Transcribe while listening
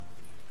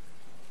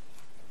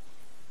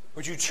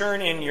Would you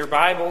turn in your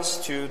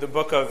Bibles to the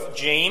book of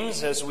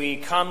James as we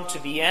come to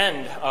the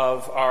end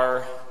of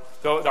our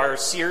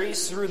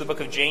series through the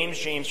book of James,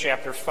 James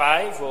chapter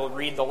 5. We'll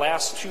read the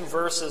last two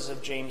verses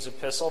of James'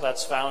 epistle.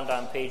 That's found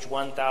on page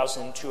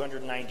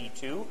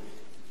 1292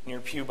 in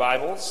your pew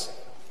Bibles.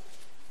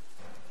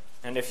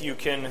 And if you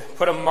can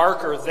put a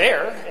marker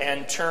there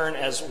and turn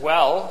as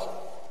well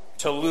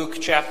to Luke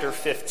chapter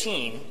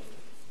 15.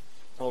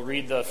 We'll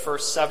read the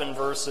first 7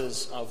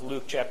 verses of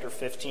Luke chapter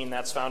 15.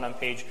 That's found on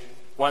page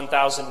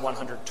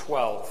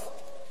 1112.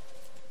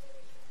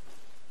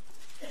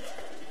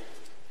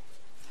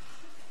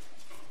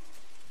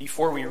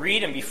 Before we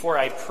read and before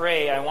I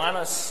pray, I want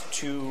us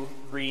to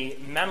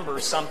remember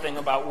something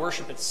about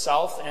worship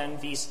itself and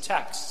these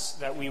texts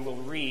that we will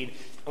read.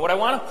 And what I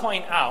want to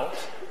point out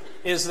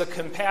is the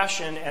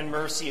compassion and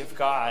mercy of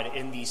God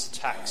in these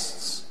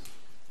texts.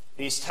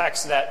 These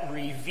texts that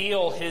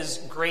reveal his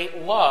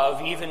great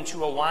love even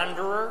to a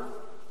wanderer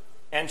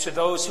and to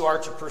those who are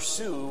to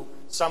pursue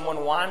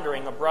someone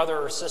wandering, a brother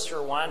or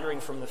sister wandering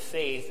from the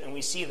faith. And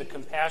we see the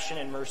compassion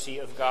and mercy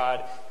of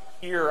God.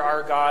 Here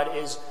our God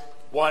is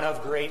one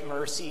of great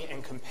mercy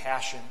and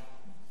compassion.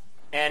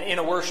 And in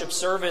a worship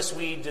service,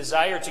 we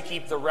desire to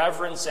keep the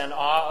reverence and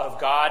awe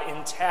of God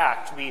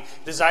intact. We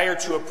desire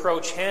to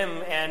approach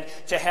him and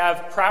to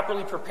have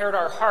properly prepared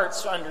our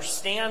hearts to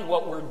understand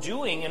what we're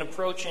doing in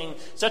approaching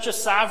such a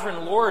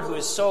sovereign Lord who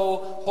is so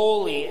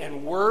holy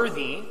and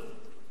worthy.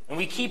 And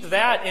we keep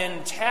that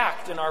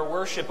intact in our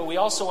worship, but we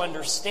also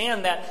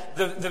understand that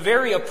the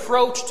very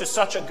approach to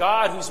such a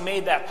God who's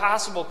made that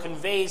possible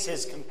conveys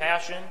his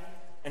compassion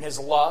and his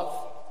love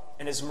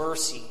and his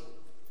mercy.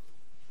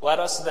 Let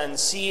us then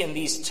see in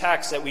these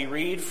texts that we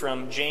read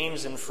from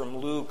James and from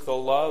Luke the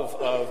love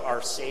of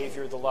our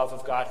Savior, the love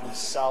of God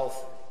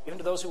himself, even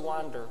to those who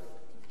wander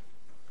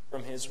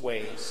from his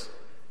ways.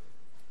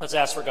 Let's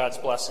ask for God's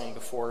blessing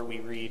before we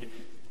read.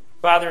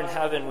 Father in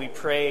heaven, we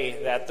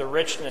pray that the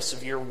richness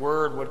of your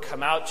word would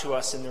come out to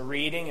us in the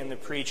reading and the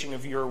preaching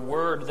of your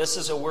word. This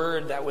is a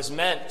word that was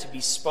meant to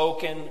be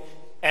spoken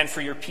and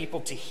for your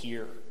people to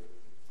hear.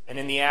 And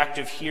in the act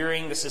of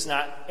hearing, this is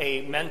not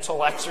a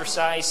mental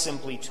exercise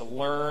simply to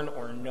learn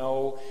or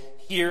know.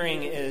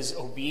 Hearing is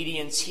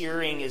obedience.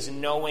 Hearing is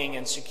knowing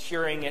and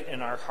securing it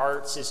in our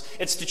hearts.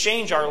 It's to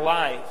change our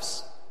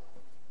lives.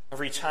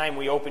 Every time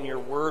we open your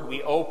word,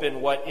 we open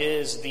what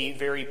is the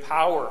very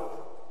power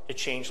to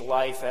change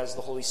life as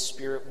the Holy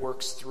Spirit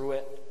works through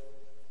it,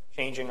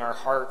 changing our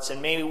hearts. And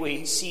may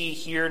we see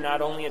here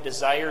not only a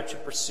desire to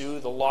pursue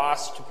the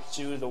lost, to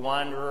pursue the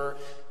wanderer,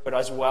 but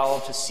as well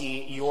to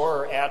see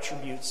your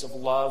attributes of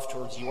love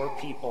towards your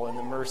people and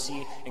the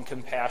mercy and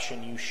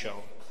compassion you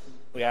show.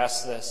 We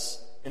ask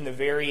this in the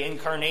very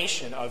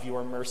incarnation of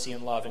your mercy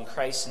and love. In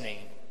Christ's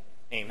name,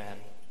 amen.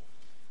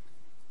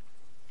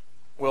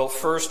 We'll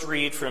first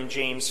read from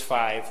James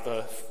 5,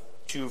 the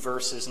 2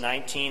 verses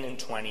 19 and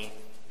 20.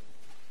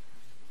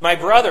 My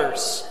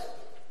brothers,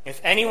 if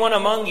anyone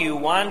among you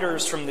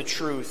wanders from the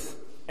truth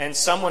and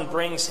someone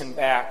brings him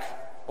back,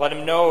 let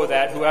him know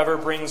that whoever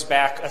brings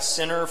back a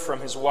sinner from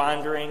his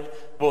wandering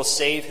will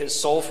save his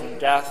soul from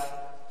death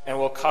and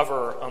will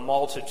cover a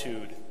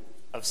multitude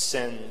of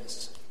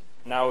sins.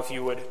 Now if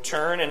you would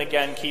turn and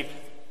again keep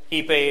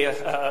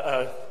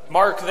a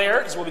mark there,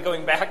 because we'll be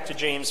going back to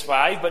James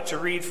 5, but to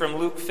read from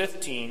Luke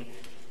 15,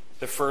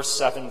 the first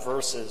 7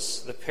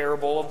 verses, the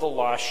parable of the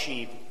lost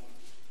sheep.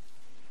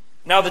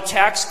 Now the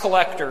tax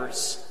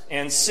collectors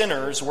and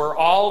sinners were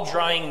all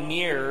drawing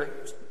near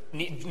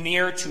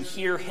to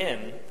hear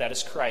him, that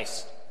is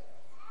Christ.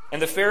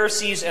 And the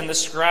Pharisees and the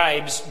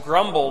scribes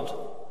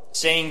grumbled,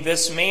 saying,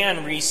 this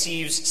man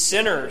receives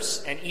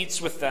sinners and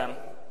eats with them.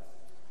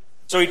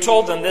 So he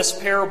told them this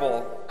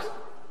parable.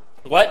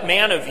 What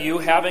man of you,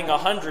 having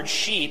 100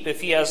 sheep,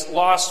 if he has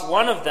lost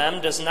one of them,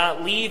 does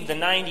not leave the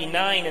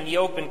 99 in the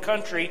open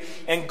country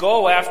and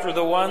go after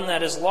the one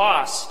that is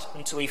lost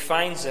until he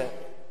finds it?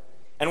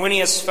 And when he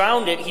has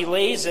found it, he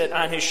lays it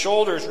on his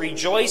shoulders,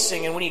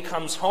 rejoicing. And when he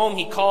comes home,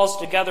 he calls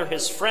together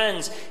his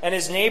friends and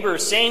his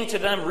neighbors, saying to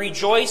them,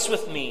 rejoice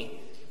with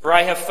me, for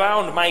I have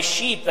found my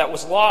sheep that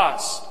was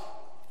lost.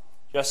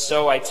 Just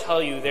so I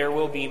tell you, there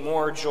will be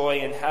more joy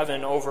in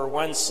heaven over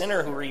one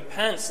sinner who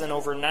repents than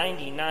over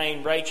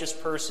 99 righteous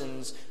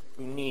persons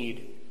who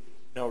need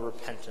no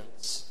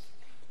repentance.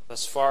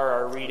 Thus far,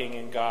 our reading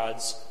in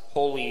God's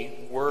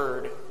holy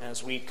word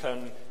as we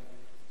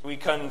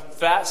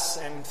confess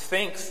and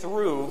think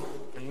through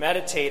and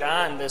meditate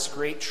on this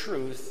great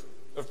truth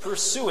of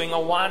pursuing a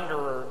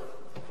wanderer.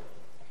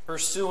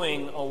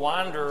 Pursuing a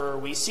wanderer.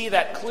 We see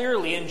that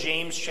clearly in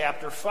James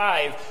chapter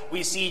 5.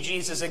 We see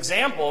Jesus'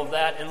 example of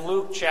that in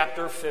Luke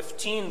chapter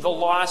 15. The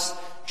lost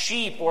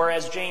sheep, or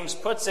as James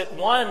puts it,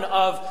 one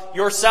of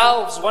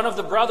yourselves, one of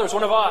the brothers,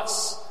 one of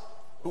us,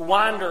 who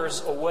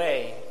wanders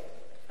away.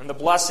 And the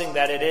blessing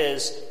that it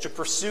is to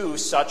pursue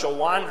such a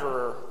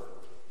wanderer.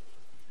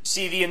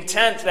 See, the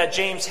intent that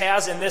James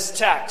has in this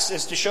text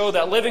is to show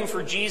that living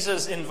for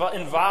Jesus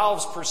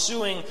involves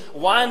pursuing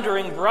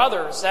wandering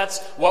brothers. That's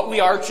what we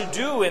are to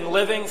do in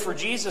living for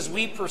Jesus.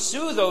 We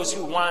pursue those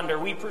who wander.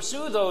 We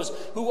pursue those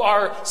who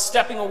are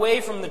stepping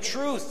away from the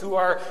truth, who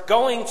are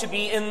going to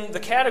be in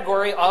the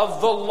category of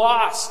the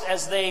lost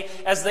as they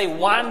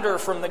wander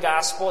from the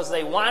gospel, as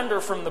they wander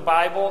from the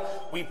Bible.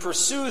 We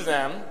pursue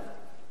them.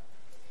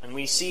 And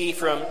we see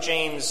from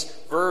James'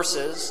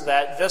 verses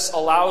that this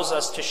allows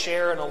us to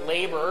share in a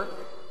labor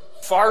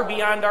far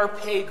beyond our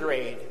pay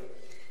grade.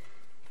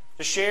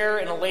 To share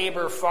in a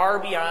labor far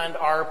beyond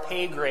our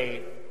pay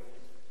grade.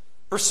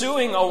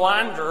 Pursuing a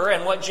wanderer,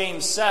 and what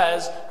James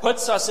says,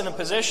 puts us in a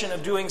position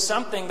of doing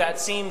something that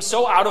seems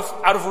so out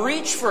of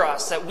reach for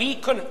us that we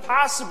couldn't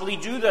possibly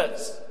do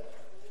this.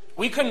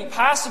 We couldn't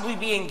possibly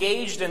be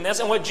engaged in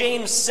this. And what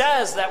James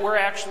says that we're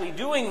actually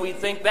doing, we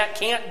think that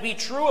can't be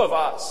true of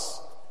us.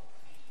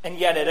 And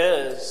yet it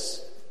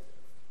is.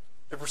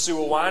 To pursue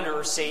a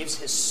wanderer saves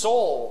his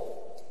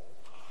soul,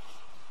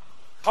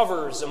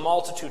 covers a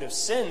multitude of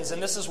sins, and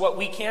this is what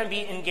we can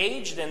be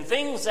engaged in,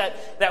 things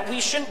that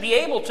we shouldn't be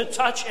able to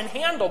touch and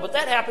handle, but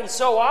that happens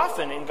so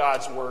often in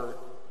God's Word.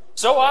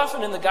 So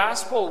often in the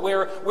gospel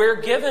where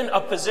we're given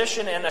a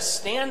position and a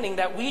standing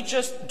that we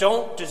just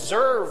don't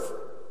deserve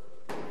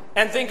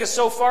and think is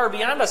so far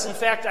beyond us. In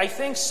fact, I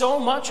think so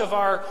much of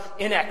our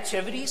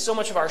inactivity, so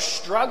much of our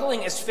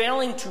struggling is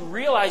failing to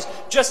realize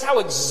just how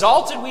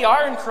exalted we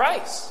are in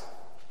Christ.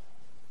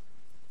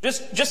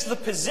 Just the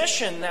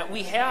position that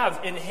we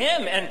have in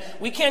Him, and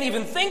we can't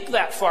even think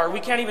that far. We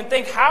can't even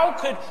think, how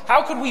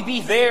could we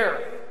be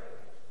there?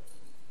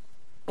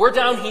 We're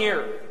down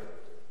here.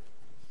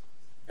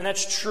 And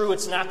that's true.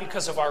 It's not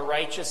because of our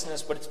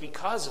righteousness, but it's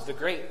because of the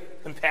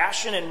great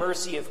compassion and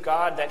mercy of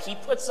God that He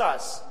puts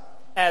us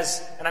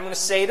as, and I'm going to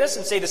say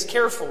this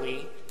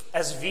carefully,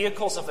 as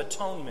vehicles of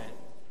atonement.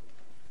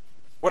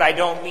 What I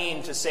don't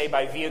mean to say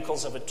by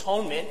vehicles of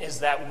atonement is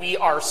that we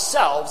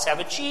ourselves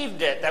have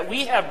achieved it, that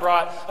we have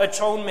brought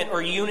atonement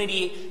or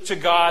unity to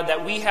God,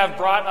 that we have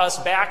brought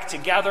us back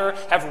together,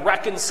 have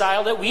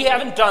reconciled it. We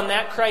haven't done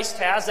that. Christ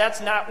has. That's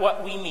not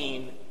what we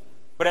mean.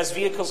 But as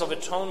vehicles of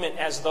atonement,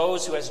 as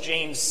those who, as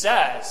James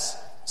says,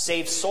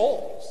 save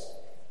souls.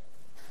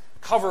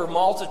 Cover a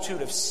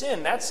multitude of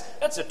sin. That's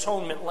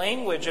atonement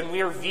language, and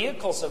we are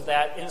vehicles of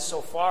that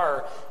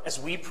insofar as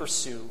we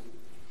pursue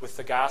with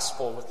the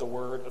gospel, with the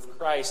word of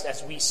Christ,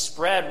 as we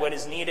spread what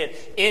is needed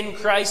in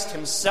Christ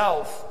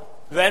Himself.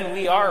 Then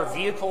we are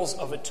vehicles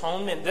of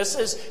atonement. This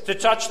is to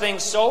touch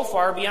things so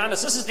far beyond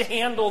us. This is to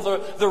handle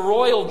the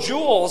royal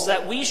jewels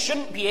that we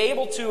shouldn't be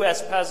able to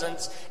as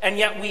peasants, and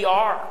yet we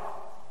are.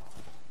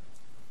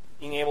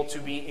 Being able to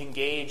be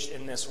engaged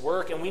in this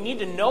work, and we need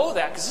to know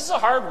that because this is a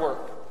hard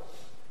work.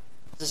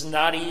 This is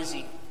not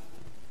easy.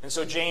 And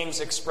so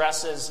James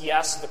expresses,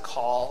 yes, the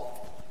call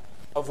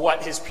of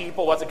what his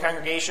people, what the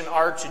congregation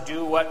are to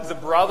do, what the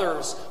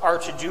brothers are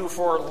to do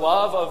for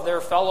love of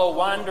their fellow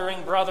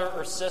wandering brother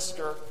or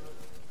sister.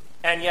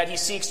 And yet he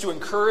seeks to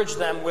encourage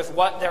them with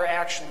what they're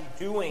actually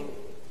doing,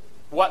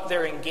 what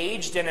they're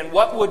engaged in, and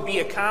what would be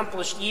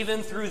accomplished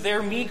even through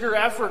their meager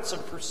efforts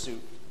of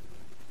pursuit.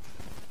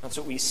 That's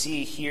what we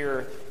see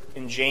here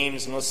in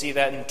James, and we'll see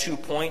that in 2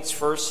 points.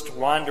 First,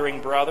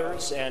 wandering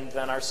brothers, and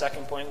then our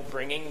second point,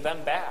 bringing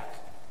them back.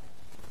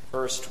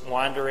 First,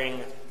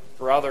 wandering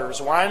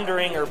brothers.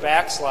 Wandering or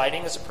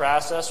backsliding is a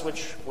process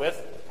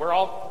with we're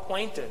all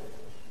acquainted.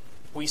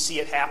 We see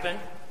it happen.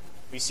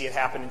 We see it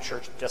happen in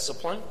church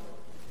discipline.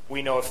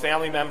 We know of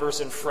family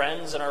members and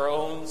friends in our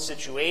own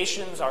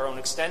situations, our own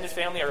extended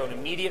family, our own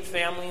immediate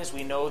families.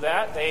 We know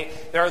that.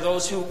 There are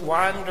those who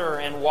wander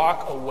and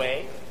walk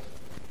away.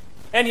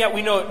 And yet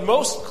we know it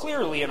most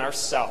clearly in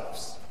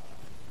ourselves.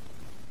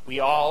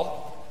 We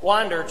all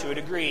wander to a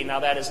degree.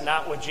 Now that is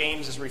not what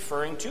James is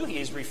referring to. He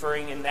is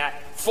referring in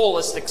that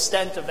fullest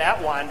extent of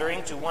that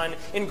wandering to one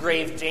in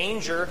grave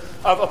danger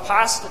of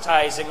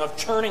apostatizing, of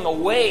turning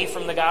away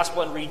from the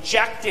gospel and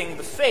rejecting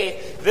the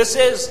faith. This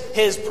is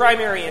his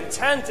primary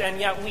intent, and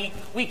yet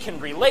we can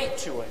relate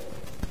to it.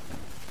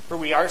 For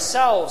we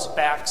ourselves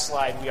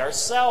backslide, we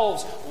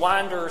ourselves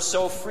wander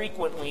so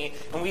frequently,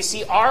 and we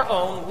see our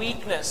own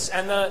weakness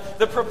and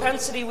the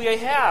propensity we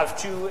have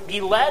to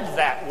be led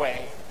that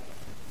way.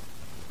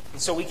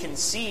 And so we can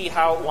see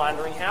how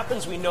wandering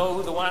happens. We know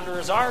who the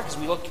wanderers are because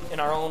we look in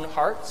our own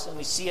hearts and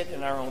we see it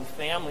in our own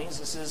families.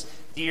 This is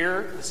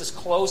dear, this is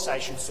close, I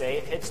should say.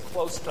 It hits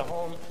close to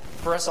home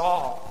for us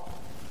all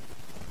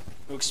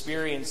who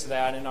experience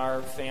that in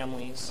our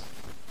families.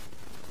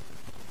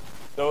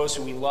 Those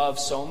who we love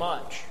so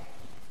much.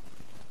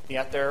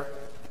 Yet they're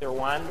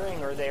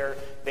wandering, or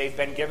they've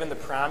been given the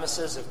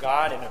promises of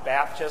God in a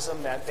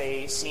baptism that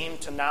they seem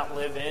to not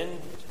live in,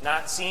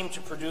 not seem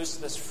to produce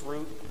this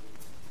fruit.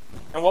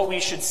 And what we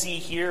should see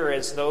here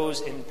as those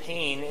in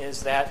pain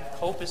is that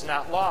hope is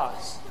not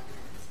lost.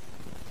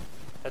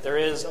 That there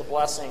is a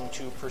blessing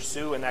to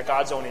pursue, and that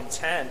God's own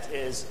intent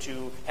is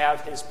to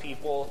have His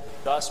people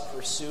thus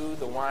pursue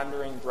the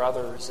wandering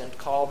brothers and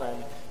call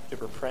them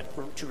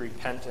to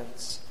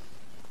repentance.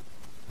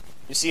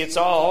 You see, it's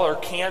all, or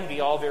can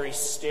be all, very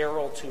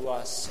sterile to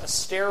us. A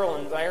sterile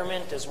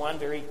environment is one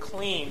very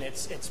clean.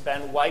 It's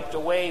been wiped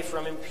away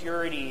from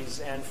impurities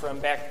and from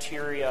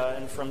bacteria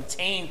and from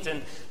taint.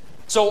 And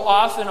so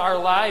often our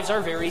lives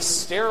are very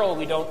sterile.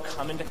 We don't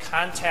come into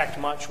contact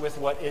much with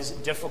what is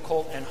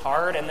difficult and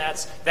hard, and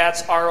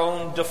that's our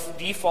own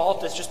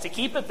default, is just to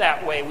keep it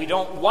that way. We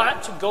don't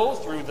want to go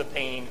through the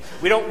pain.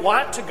 We don't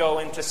want to go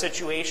into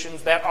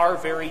situations that are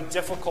very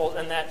difficult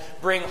and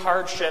that bring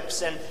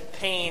hardships and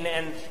pain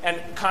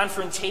and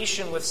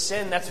confrontation with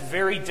sin. That's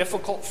very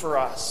difficult for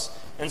us.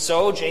 And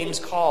so James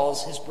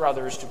calls his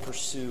brothers to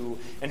pursue.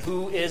 And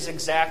who is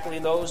exactly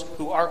those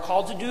who are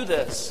called to do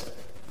this?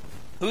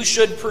 Who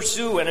should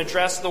pursue and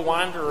address the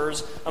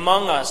wanderers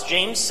among us?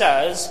 James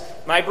says,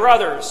 my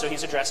brothers. So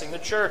he's addressing the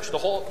church,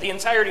 the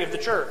entirety of the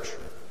church.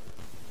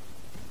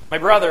 My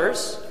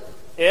brothers,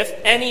 if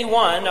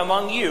anyone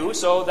among you,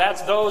 so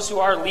that's those who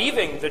are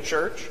leaving the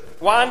church,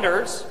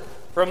 wanders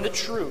from the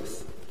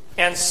truth,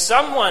 and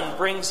someone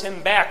brings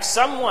him back.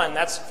 Someone,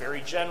 that's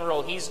very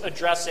general. He's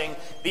addressing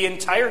the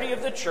entirety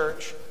of the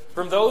church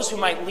from those who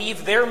might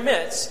leave their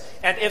midst,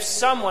 and if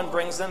someone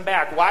brings them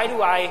back. Why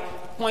do I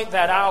point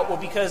that out? Well,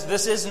 because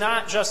this is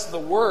not just the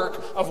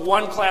work of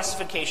one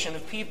classification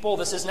of people.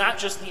 This is not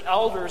just the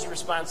elders'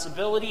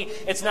 responsibility.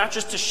 It's not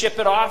just to ship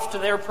it off to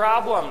their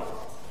problem.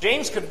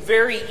 James could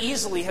very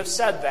easily have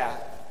said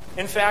that.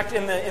 In fact,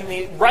 in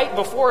the right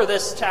before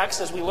this text,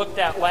 as we looked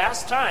at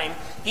last time,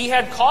 he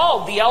had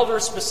called the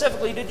elders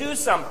specifically to do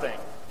something.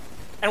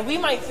 And we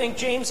might think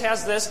James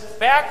has this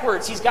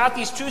backwards. He's got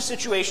these two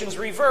situations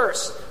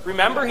reversed.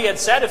 Remember, he had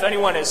said if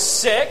anyone is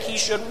sick, he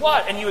should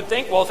what? And you would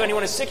think, well, if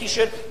anyone is sick, he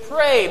should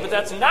pray. But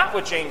that's not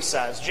what James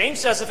says. James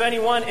says if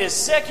anyone is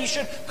sick, he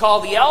should call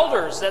the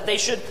elders, that they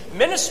should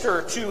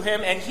minister to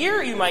him. And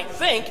here you might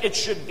think it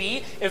should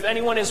be if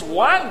anyone is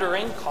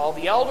wandering, call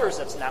the elders.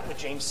 That's not what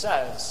James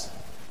says.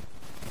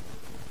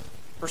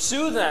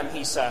 Pursue them,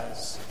 he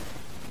says.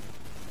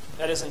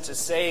 That isn't to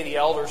say the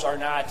elders are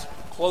not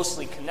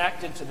closely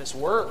connected to this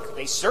work.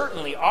 They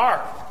certainly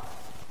are.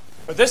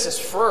 But this is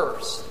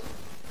first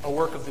a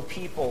work of the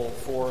people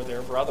for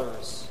their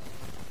brothers.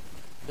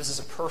 This is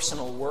a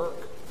personal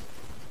work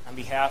on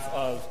behalf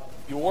of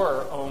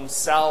your own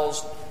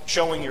selves,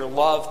 showing your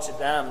love to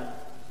them.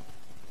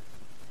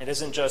 It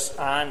isn't just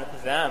on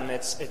them.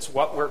 It's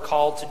what we're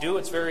called to do.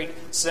 It's very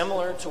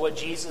similar to what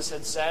Jesus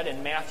had said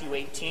in Matthew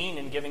 18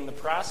 in giving the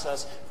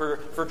process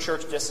for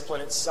church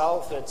discipline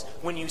itself. It's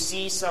when you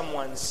see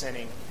someone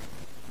sinning,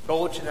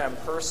 go to them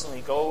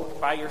personally. Go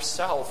by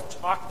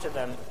yourself. Talk to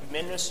them.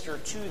 Minister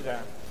to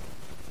them.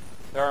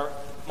 There are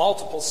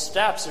multiple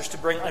steps. There's to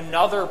bring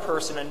another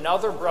person,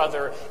 another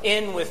brother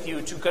in with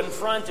you to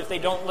confront if they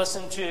don't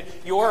listen to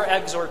your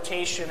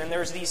exhortation. And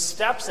there's these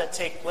steps that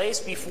take place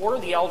before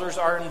the elders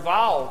are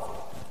involved.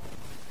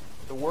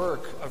 The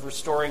work of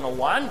restoring a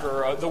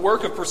wanderer, the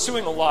work of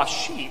pursuing a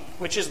lost sheep,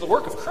 which is the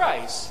work of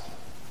Christ,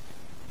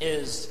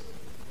 is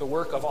the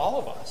work of all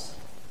of us.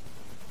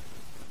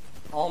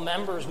 All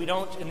members, we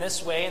don't, in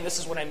this way, and this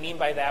is what I mean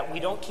by that, we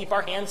don't keep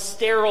our hands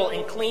sterile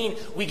and clean.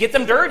 We get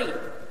them dirty.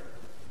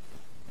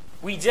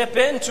 We dip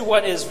into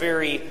what is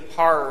very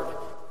hard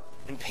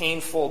and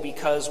painful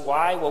because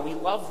why? Well, we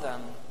love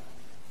them.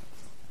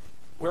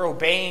 We're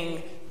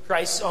obeying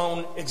Christ's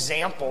own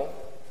example.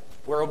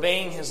 We're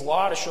obeying his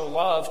law to show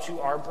love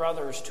to our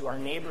brothers, to our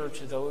neighbor,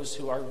 to those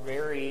who are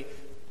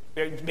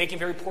making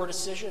very poor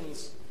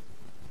decisions.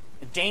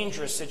 A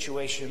dangerous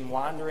situation,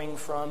 wandering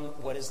from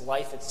what is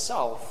life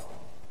itself.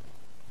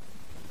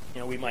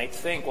 We might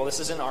think, well,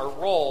 this isn't our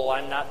role.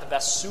 I'm not the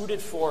best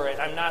suited for it.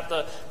 I'm not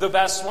the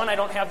best one. I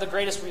don't have the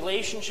greatest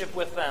relationship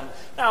with them.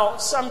 Now,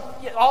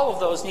 all of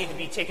those need to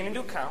be taken into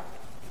account.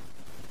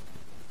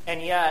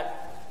 And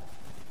yet,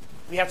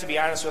 we have to be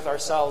honest with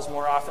ourselves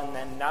more often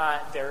than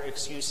not. They're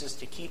excuses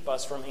to keep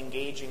us from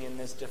engaging in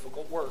this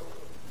difficult work.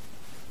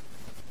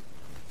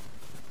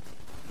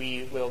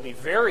 We will be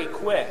very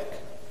quick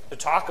to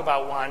talk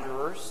about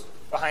wanderers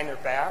behind their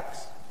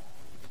backs.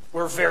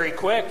 We're very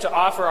quick to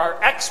offer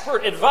our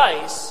expert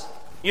advice.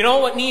 You know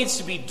what needs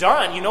to be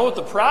done. You know what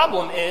the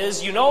problem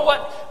is. You know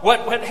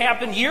what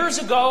happened years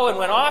ago and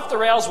went off the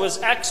rails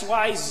was X,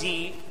 Y,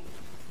 Z.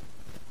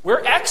 We're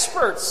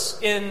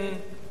experts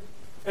in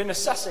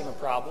assessing a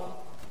problem.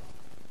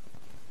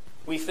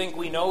 We think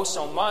we know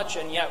so much,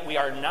 and yet we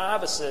are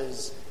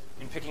novices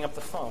in picking up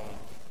the phone,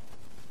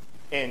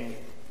 in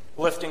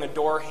lifting a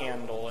door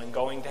handle and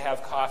going to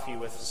have coffee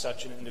with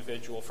such an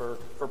individual, for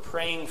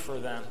praying for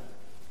them,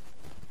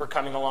 for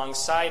coming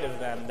alongside of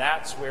them.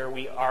 That's where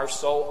we are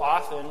so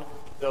often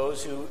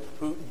those who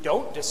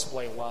don't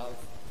display love.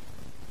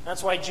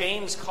 That's why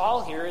James'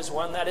 call here is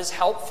one that is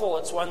helpful.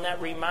 It's one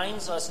that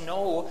reminds us,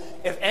 no,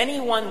 if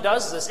anyone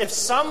does this, if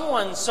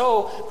someone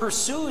so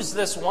pursues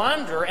this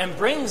wanderer and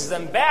brings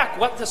them back,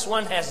 what this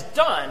one has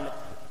done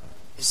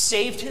is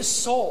saved his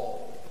soul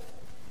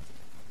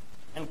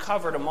and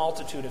covered a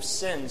multitude of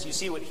sins. You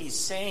see what he's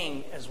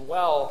saying as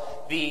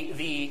well.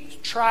 The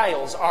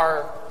trials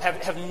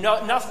have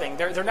nothing.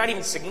 They're not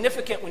even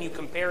significant when you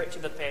compare it to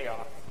the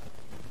payoff.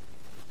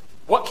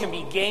 What can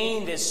be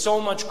gained is so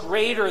much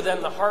greater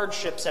than the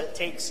hardships that it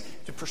takes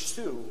to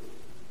pursue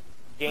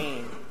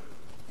gain.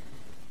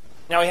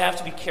 Now we have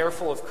to be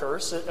careful, of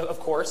course.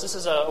 This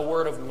is a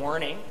word of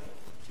warning.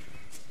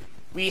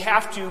 We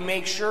have to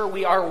make sure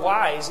we are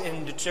wise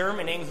in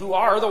determining who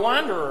are the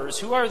wanderers,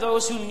 who are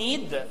those who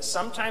need this.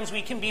 Sometimes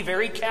we can be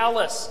very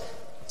callous.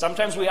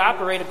 Sometimes we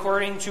operate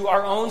according to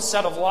our own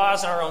set of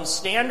laws and our own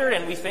standard,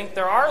 and we think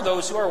there are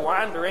those who are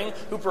wandering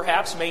who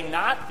perhaps may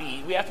not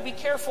be. We have to be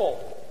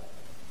careful.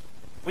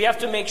 We have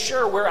to make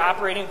sure we're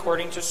operating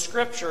according to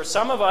Scripture.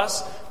 Some of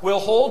us will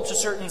hold to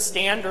certain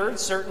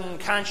standards, certain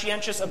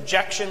conscientious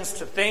objections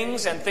to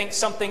things, and think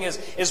something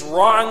is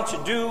wrong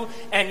to do,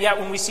 and yet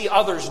when we see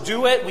others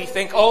do it, we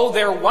think, oh,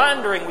 they're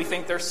wandering, we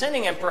think they're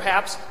sinning, and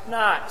perhaps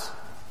not.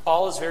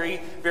 Paul is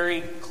very,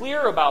 very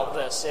clear about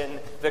this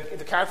in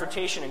the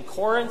confrontation in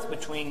Corinth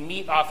between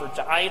meat offered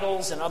to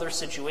idols and other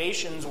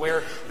situations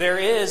where there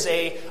is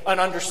an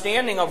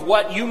understanding of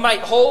what you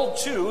might hold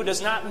to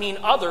does not mean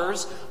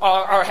others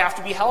have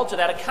to be held to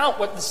that account.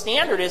 What the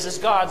standard is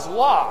God's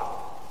law.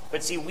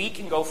 But see, we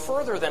can go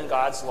further than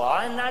God's law,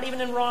 and not even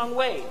in wrong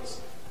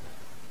ways.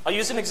 I'll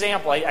use an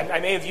example. I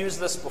may have used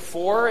this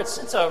before.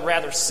 It's a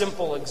rather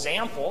simple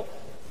example.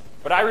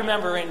 But I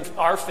remember in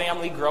our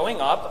family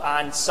growing up,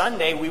 on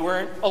Sunday, we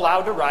weren't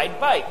allowed to ride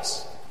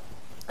bikes.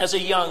 As a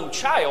young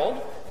child,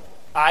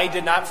 I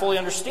did not fully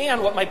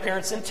understand what my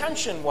parents'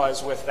 intention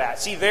was with that.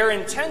 See, their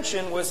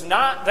intention was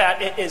not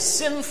that it is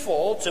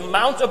sinful to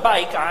mount a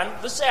bike on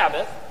the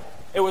Sabbath.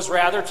 It was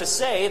rather to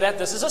say that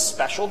this is a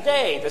special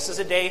day. This is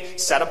a day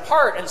set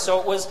apart. And so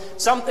it was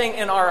something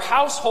in our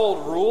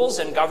household rules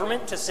and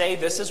government to say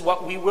this is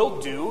what we will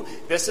do.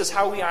 This is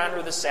how we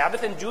honor the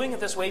Sabbath. And doing it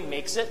this way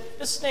makes it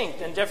distinct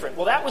and different.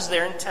 Well, that was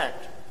their intent.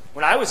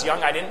 When I was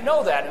young, I didn't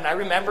know that. And I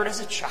remembered as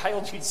a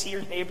child, you'd see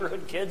your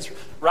neighborhood kids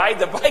ride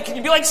the bike. And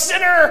you'd be like,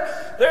 sinner!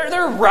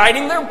 They're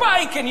riding their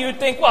bike. And you'd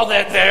think, well,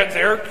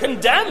 they're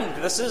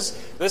condemned. This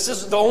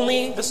is the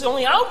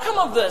only outcome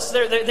of this.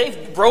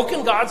 They've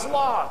broken God's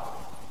law.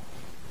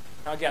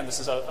 Now again, this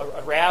is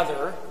a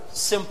rather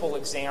simple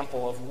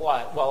example of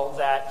what? Well,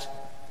 that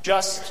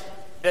just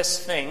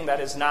this thing that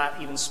is not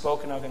even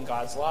spoken of in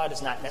God's law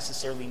does not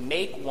necessarily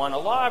make one a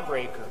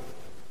lawbreaker.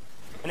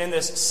 And in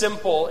this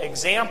simple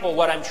example,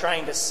 what I'm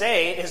trying to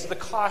say is the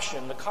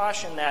caution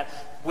that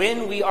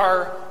when we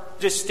are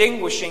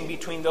distinguishing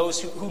between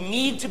those who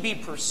need to be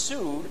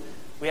pursued,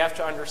 we have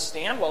to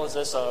understand, well,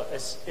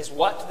 is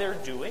what they're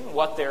doing,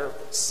 what they're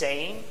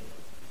saying,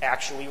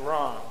 actually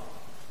wrong?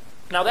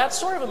 Now, that's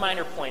sort of a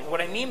minor point.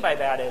 What I mean by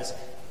that is,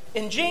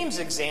 in James'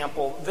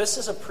 example, this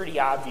is a pretty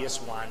obvious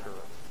wanderer.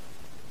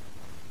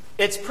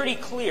 It's pretty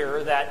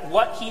clear that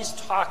what he's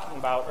talking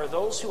about are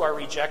those who are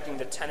rejecting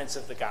the tenets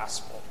of the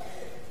gospel.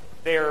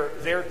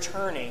 They're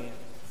turning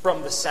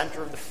from the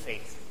center of the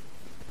faith.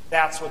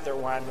 That's what they're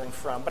wandering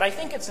from. But I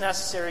think it's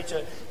necessary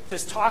to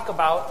talk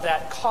about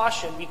that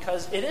caution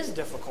because it is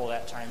difficult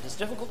at times. It's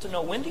difficult to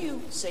know, when do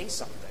you say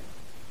something?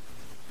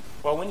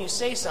 Well, when you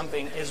say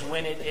something is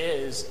when it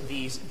is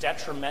these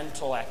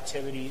detrimental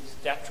activities,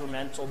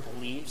 detrimental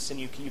beliefs, and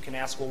you can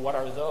ask, well, what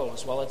are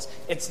those? Well,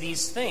 it's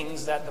these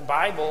things that the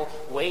Bible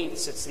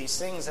weights. It's these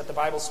things that the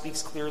Bible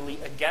speaks clearly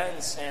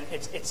against, and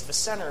it's the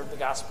center of the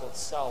gospel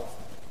itself.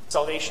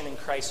 Salvation in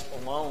Christ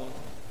alone.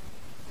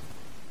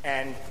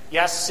 And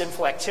yes,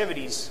 sinful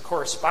activities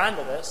correspond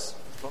to this.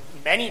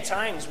 Many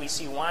times we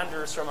see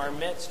wanderers from our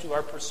midst who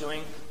are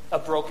pursuing a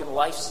broken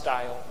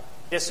lifestyle,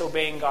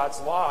 disobeying God's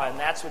law, and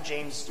that's what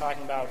James is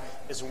talking about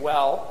as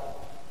well.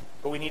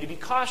 But we need to be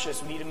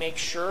cautious. We need to make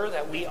sure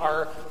that we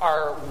are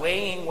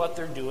weighing what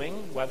they're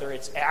doing, whether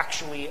it's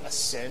actually a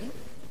sin,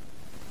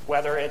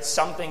 whether it's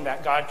something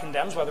that God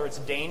condemns, whether it's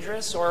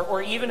dangerous,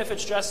 or even if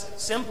it's just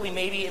simply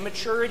maybe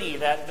immaturity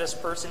that this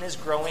person is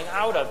growing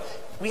out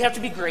of. We have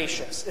to be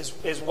gracious,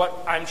 is what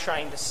I'm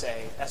trying to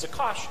say as a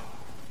caution.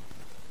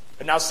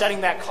 But now,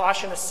 setting that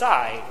caution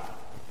aside,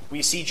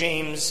 we see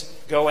James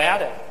go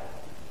at it.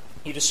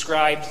 He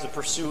describes the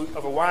pursuit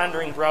of a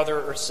wandering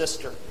brother or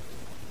sister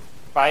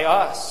by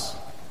us,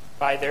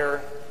 by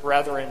their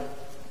brethren.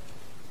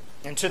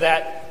 And to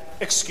that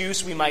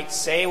excuse we might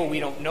say, well, we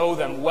don't know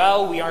them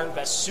well, we aren't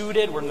best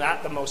suited, we're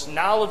not the most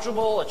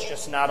knowledgeable, it's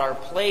just not our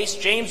place.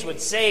 James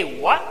would say,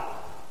 what?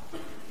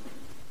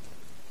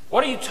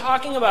 What are you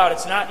talking about?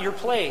 It's not your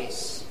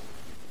place.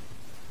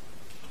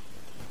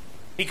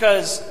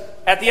 Because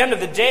at the end of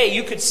the day,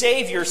 you could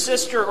save your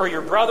sister or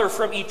your brother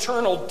from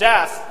eternal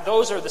death.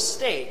 Those are the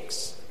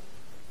stakes.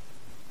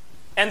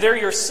 And they're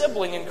your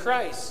sibling in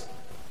Christ.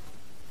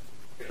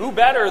 Who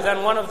better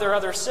than one of their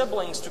other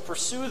siblings to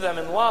pursue them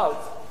in love?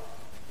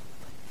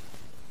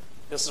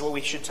 This is what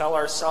we should tell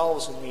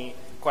ourselves when we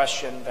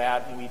question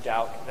that and we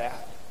doubt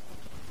that.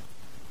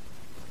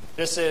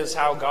 This is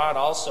how God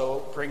also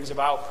brings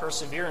about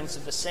perseverance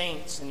of the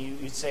saints. And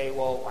you'd say,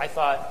 well, I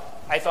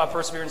thought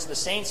perseverance of the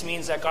saints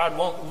means that God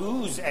won't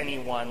lose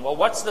anyone. Well,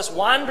 what's this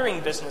wandering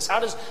business? How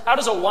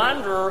does a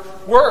wanderer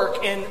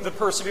work in the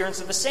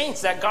perseverance of the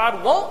saints? That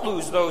God won't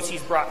lose those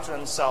he's brought to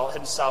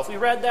himself. We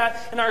read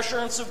that in our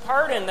assurance of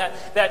pardon,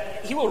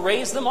 that he will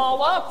raise them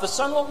all up. The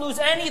Son won't lose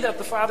any that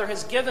the Father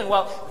has given.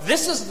 Well,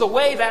 this is the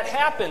way that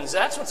happens.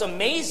 That's what's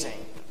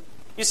amazing.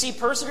 You see,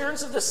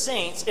 perseverance of the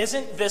saints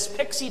isn't this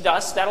pixie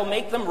dust that'll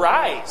make them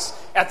rise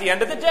at the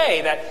end of the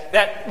day.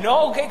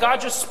 God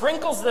just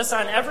sprinkles this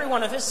on every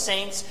one of his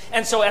saints,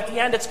 and so at the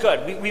end it's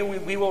good.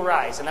 We will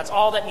rise, and that's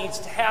all that needs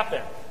to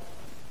happen.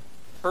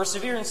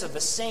 Perseverance of the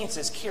saints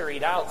is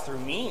carried out through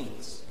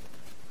means.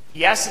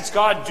 Yes, it's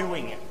God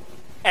doing it.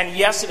 And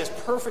yes, it is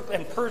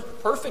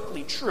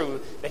perfectly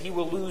true that he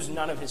will lose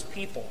none of his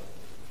people.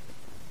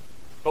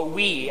 But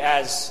we,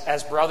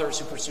 as brothers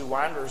who pursue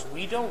wanderers,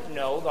 we don't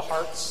know the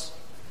hearts.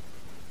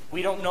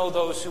 We don't know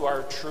those who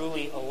are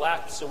truly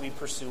elect, so we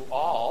pursue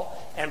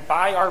all. And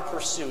by our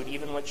pursuit,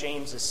 even what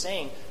James is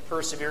saying,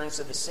 perseverance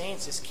of the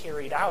saints is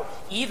carried out,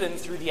 even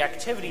through the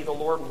activity the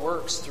Lord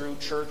works through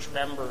church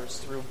members,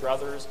 through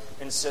brothers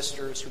and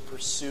sisters who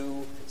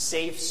pursue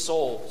saved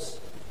souls,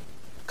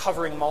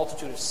 covering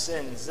multitude of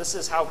sins. This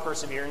is how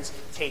perseverance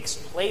takes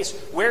place.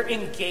 We're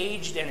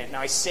engaged in it. Now,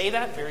 I say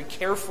that very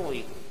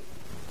carefully.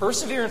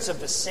 Perseverance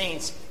of the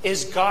saints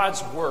is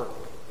God's work,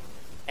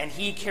 and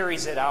he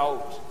carries it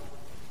out.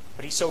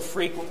 But he so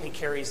frequently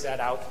carries that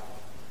out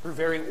through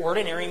very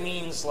ordinary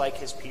means like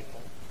his people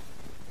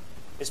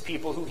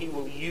who he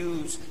will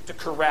use to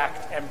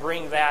correct and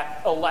bring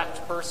that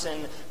elect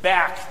person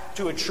back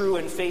to a true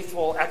and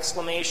faithful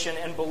exclamation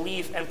and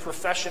belief and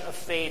profession of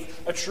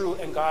faith, a true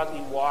and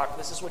godly walk.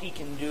 This is what he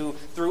can do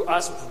through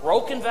us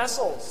broken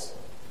vessels.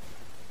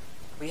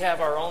 We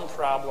have our own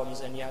problems,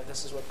 and yet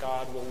this is what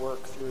God will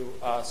work through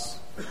us.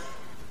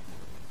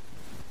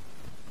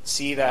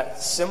 See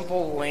that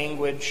simple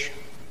language.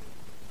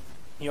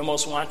 You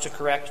almost want to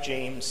correct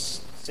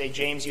James. Say,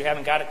 James, you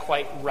haven't got it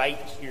quite right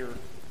here.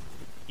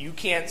 You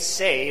can't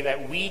say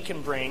that we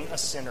can bring a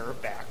sinner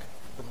back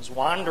from his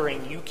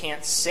wandering. You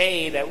can't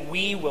say that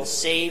we will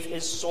save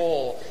his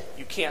soul.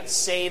 You can't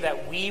say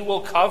that we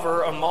will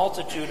cover a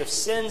multitude of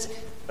sins.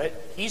 But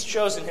he's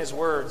chosen his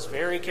words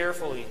very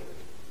carefully.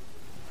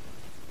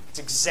 It's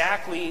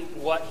exactly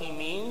what he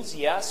means,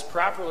 yes,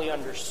 properly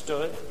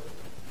understood.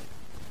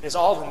 It is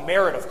all the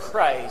merit of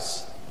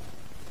Christ,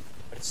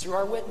 but it's through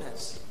our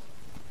witness,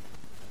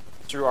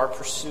 through our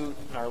pursuit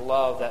and our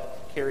love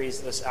that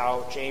carries this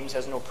out. James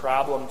has no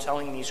problem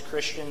telling these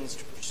Christians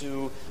to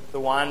pursue the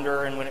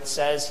wanderer, and when it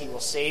says he will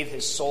save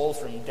his soul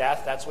from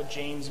death, that's what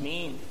James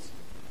means.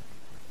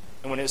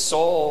 And when his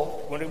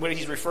soul, what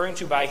he's referring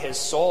to by his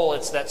soul,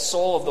 it's that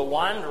soul of the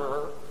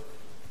wanderer.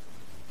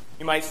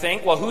 You might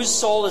think, well, whose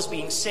soul is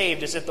being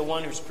saved? Is it the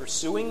one who's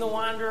pursuing the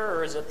wanderer,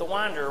 or is it the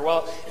wanderer?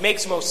 Well, it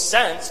makes most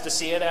sense to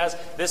see it as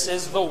this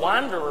is the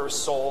wanderer's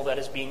soul that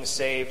is being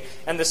saved.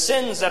 And the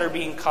sins that are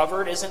being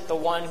covered isn't the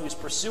one who's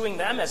pursuing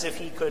them, as if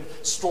he could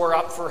store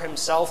up for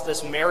himself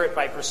this merit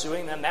by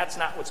pursuing them. That's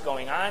not what's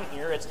going on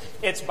here.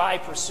 It's by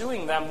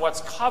pursuing them,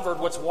 what's covered,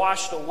 what's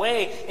washed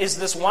away is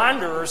this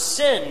wanderer's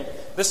sin.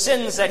 The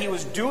sins that he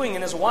was doing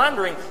in his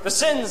wandering, the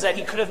sins that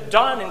he could have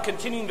done in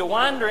continuing to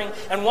wandering,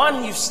 and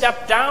one, you've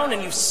stepped down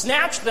and you've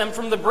snatched them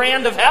from the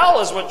brand of hell,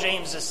 is what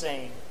James is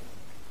saying.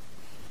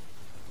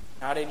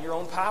 Not in your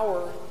own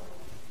power,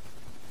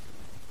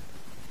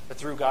 but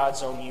through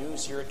God's own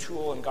use. You're a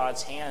tool in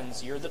God's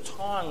hands. You're the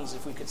tongs,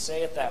 if we could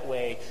say it that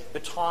way. The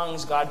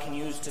tongs God can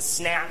use to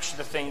snatch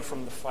the thing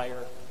from the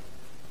fire,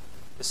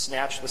 to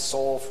snatch the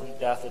soul from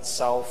death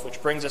itself,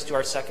 which brings us to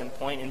our second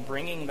point in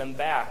bringing them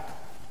back.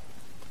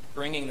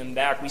 Bringing them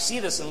back. We see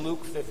this in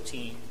Luke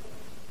 15.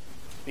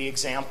 The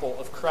example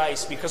of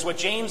Christ, because what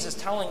James is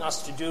telling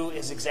us to do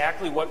is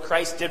exactly what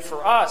Christ did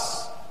for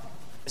us.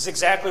 It's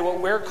exactly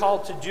what we're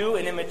called to do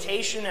in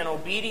imitation and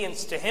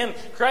obedience to him.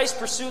 Christ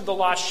pursued the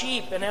lost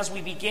sheep, and as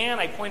we began,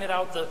 I pointed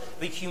out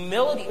the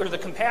humility, or the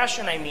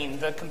compassion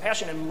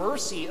and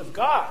mercy of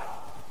God.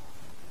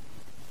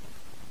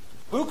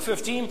 Luke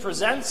 15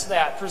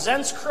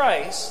 presents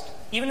Christ,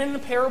 even in the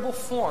parable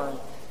form,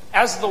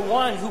 as the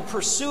one who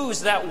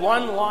pursues that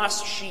one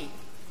lost sheep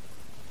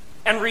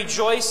and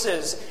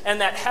rejoices,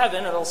 and that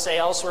heaven, it'll say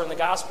elsewhere in the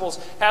Gospels,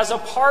 has a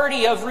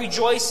party of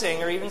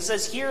rejoicing, or even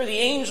says here, the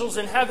angels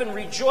in heaven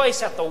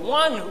rejoice at the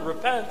one who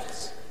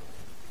repents.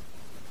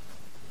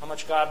 How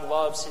much God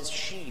loves his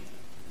sheep.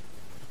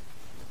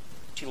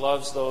 He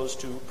loves those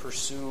to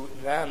pursue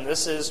them.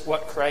 This is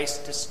what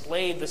Christ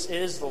displayed. This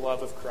is the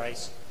love of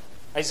Christ.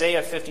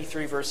 Isaiah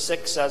 53 verse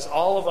 6 says,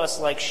 all of us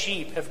like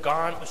sheep have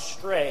gone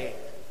astray.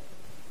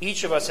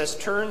 Each of us has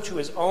turned to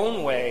his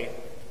own way,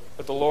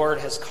 but the Lord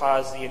has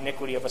caused the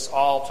iniquity of us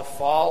all to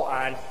fall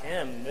on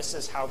him. This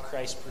is how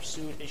Christ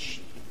pursued his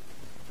sheep.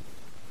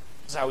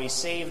 This is how he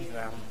saved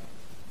them.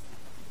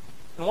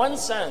 In one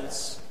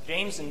sense,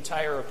 James'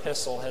 entire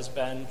epistle has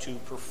been to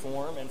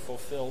perform and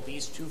fulfill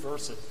these two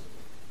verses.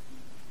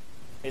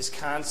 His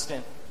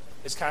constant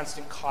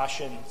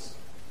cautions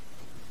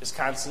his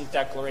constant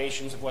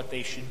declarations of what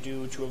they should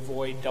do to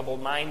avoid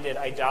double-minded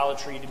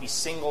idolatry, to be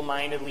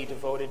single-mindedly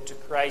devoted to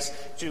Christ,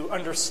 to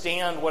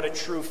understand what a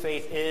true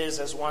faith is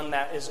as one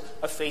that is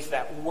a faith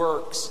that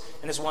works,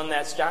 and is one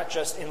that's not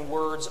just in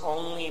words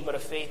only, but a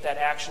faith that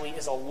actually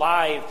is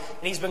alive.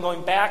 And he's been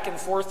going back and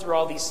forth through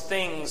all these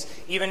things,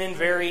 even in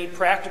very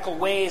practical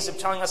ways of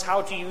telling us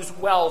how to use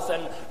wealth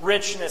and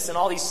richness and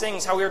all these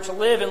things, how we are to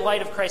live in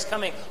light of Christ's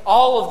coming.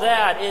 All of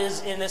that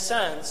is, in a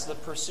sense, the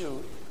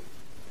pursuit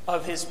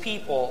of his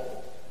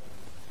people,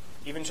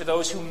 even to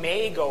those who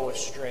may go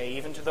astray,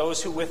 even to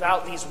those who,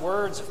 without these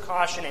words of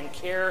caution and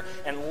care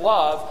and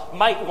love,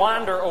 might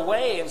wander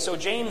away. And so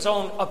James'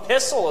 own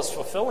epistle is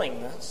fulfilling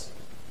this,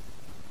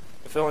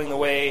 fulfilling the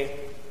way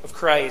of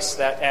Christ,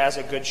 that as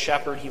a good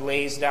shepherd he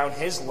lays down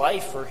his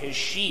life for his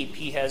sheep.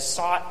 He has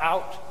sought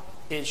out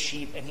his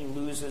sheep and he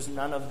loses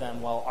none of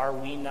them. Well, are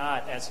we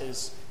not, as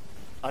his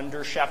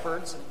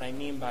under-shepherds? What I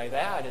mean by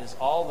that is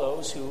all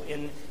those who,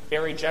 in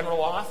very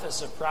general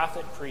office of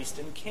prophet, priest,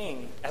 and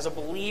king, as a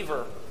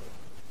believer,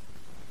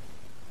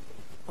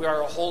 we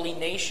are a holy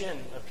nation,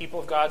 a people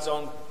of God's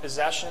own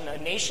possession, a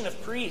nation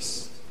of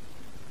priests.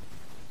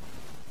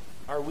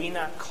 Are we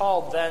not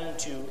called then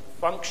to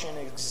function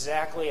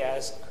exactly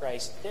as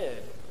Christ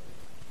did?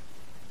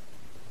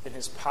 In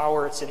his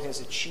power, it's in his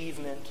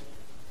achievement,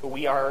 but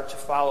we are to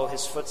follow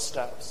his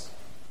footsteps.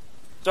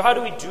 So how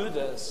do we do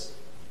this?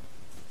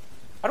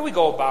 How do we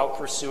go about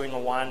pursuing a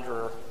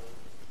wanderer?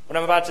 What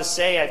I'm about to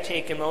say I've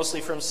taken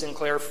mostly from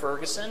Sinclair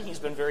Ferguson. He's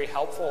been very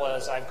helpful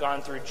as I've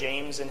gone through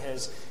James and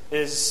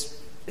his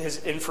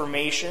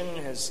information,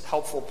 his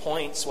helpful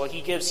points. Well,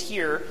 he gives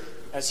here,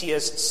 as he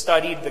has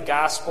studied the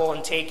gospel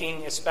and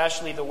taking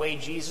especially the way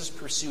Jesus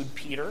pursued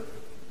Peter.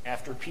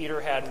 After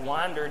Peter had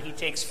wandered, he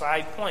takes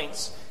 5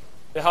 points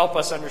to help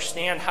us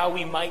understand how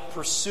we might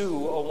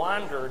pursue a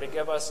wanderer, to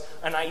give us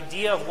an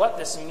idea of what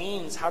this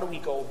means. How do we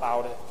go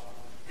about it?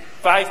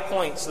 5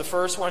 points. The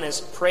first one is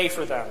pray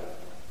for them.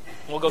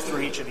 We'll go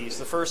through each of these.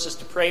 The first is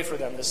to pray for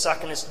them. The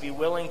second is to be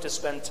willing to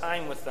spend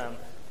time with them.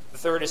 The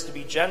third is to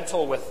be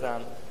gentle with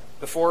them.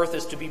 The fourth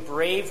is to be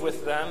brave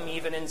with them,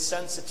 even in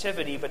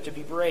sensitivity, but to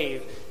be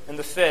brave. And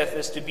the fifth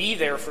is to be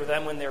there for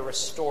them when they're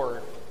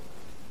restored.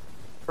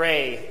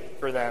 Pray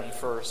for them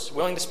first.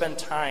 Willing to spend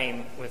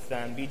time with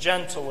them. Be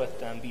gentle with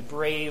them. Be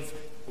brave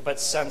but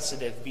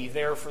sensitive. Be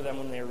there for them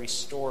when they're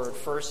restored.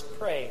 First,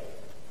 pray.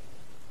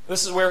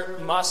 This is where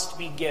it must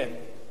begin.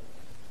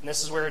 And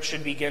this is where it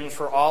should begin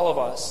for all of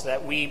us,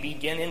 that we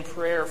begin in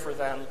prayer for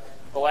them.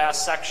 The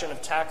last section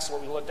of text,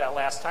 what we looked at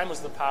last time,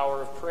 was the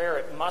power of prayer.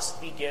 It must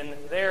begin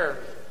there,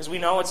 because we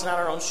know it's not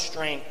our own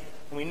strength,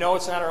 and we know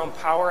it's not our own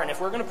power. And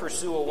if we're going to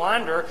pursue a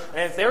wanderer,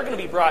 and if they're going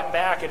to be brought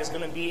back, it is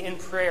going to be in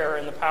prayer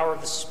and the power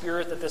of the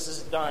Spirit that this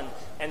is done.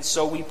 And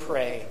so we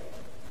pray.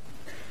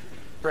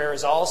 Prayer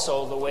is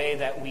also the way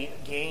that we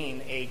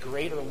gain a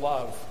greater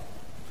love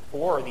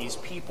for these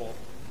people.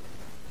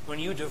 When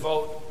you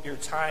devote your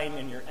time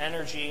and your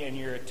energy and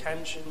your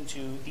attention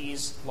to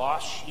these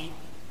lost sheep,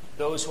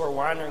 those who are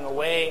wandering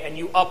away, and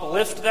you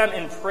uplift them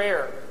in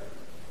prayer,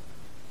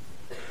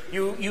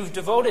 you've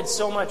devoted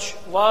so much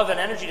love and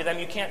energy to them,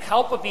 you can't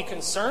help but be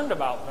concerned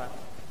about them.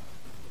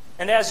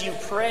 And as you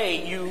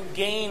pray, you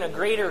gain a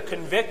greater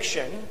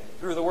conviction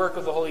through the work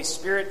of the Holy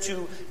Spirit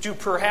to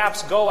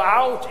perhaps go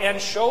out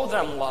and show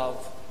them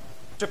love,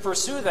 to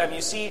pursue them.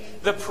 You see,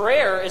 the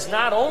prayer is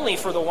not only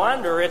for the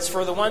wanderer, it's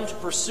for the one to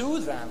pursue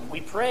them. We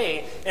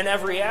pray in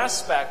every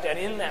aspect, and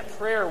in that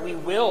prayer we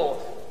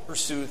will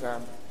pursue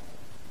them.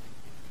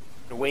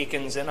 It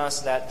awakens in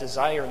us that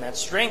desire and that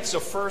strength. So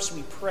first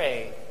we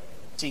pray,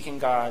 seeking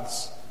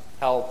God's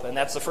help. And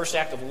that's the first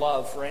act of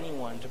love for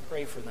anyone, to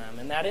pray for them.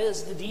 And that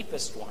is the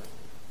deepest one.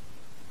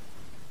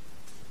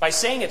 By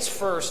saying it's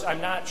first,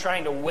 I'm not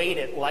trying to weight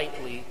it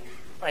lightly.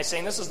 By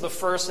saying this is the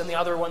first and the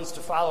other ones to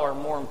follow are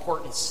more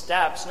important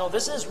steps. No,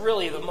 this is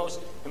really the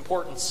most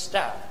important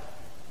step.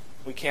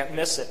 We can't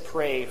miss it.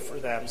 Pray for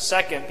them.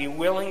 Second, be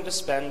willing to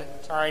spend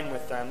time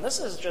with them. This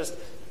is just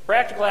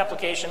practical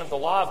application of the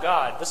law of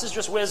God. This is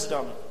just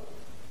wisdom.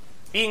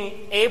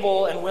 Being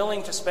able and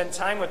willing to spend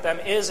time with them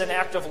is an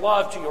act of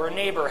love to your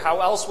neighbor. How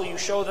else will you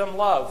show them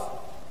love?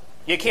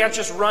 You can't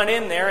just run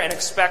in there and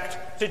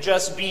expect to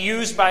just be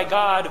used by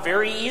God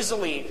very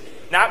easily.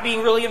 Not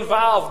being really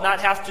involved,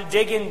 not have to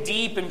dig in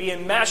deep and be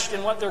enmeshed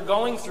in what they're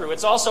going through.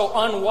 It's also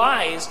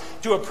unwise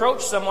to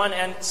approach someone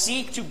and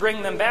seek to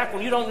bring them back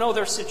when you don't know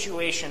their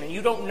situation and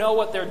you don't know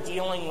what they're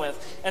dealing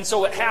with. And so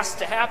what has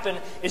to happen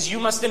is you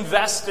must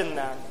invest in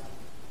them.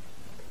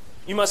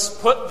 You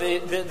must put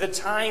the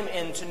time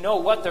in to know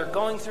what they're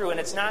going through. And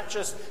it's not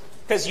just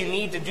because you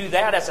need to do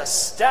that as a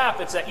step.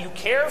 It's that you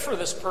care for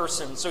this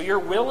person. So you're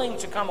willing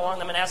to come along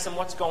them and ask them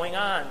what's going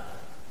on.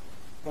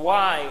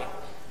 Why?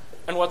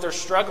 And what they're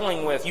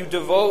struggling with. You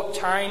devote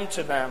time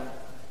to them.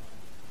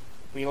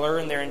 We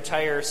learn their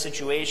entire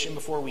situation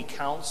before we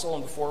counsel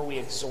and before we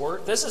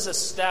exhort. This is a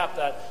step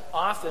that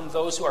often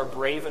those who are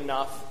brave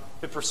enough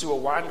to pursue a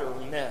wanderer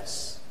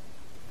miss.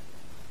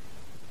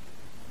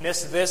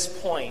 Miss this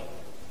point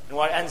And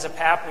what ends up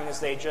happening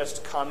is they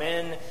just come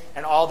in,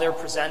 and all they're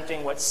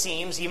presenting, what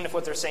seems, even if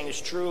what they're saying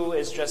is true,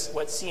 is just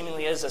what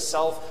seemingly is a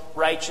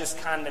self-righteous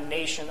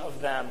condemnation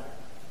of them.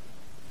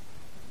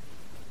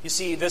 You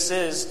see, this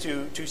is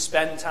to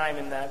spend time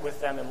with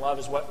them in love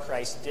is what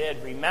Christ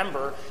did.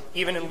 Remember,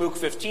 even in Luke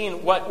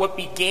 15, what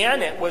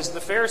began it was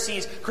the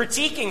Pharisees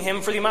critiquing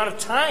him for the amount of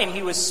time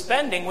he was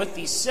spending with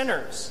these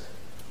sinners.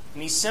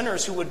 And these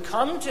sinners who would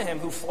come to him,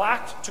 who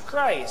flocked to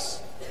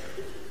Christ.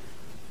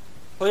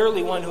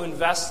 Clearly one who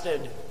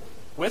invested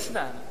with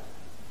them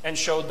and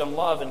showed them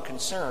love and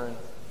concern.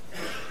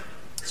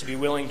 To be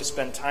willing to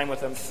spend time with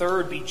them.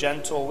 Third, be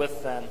gentle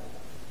with them.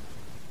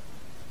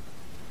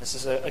 This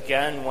is,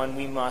 again, one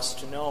we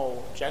must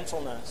know.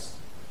 Gentleness,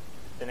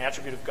 an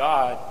attribute of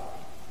God.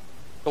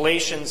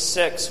 Galatians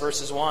 6,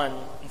 verses 1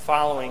 and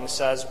following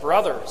says,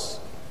 "Brothers,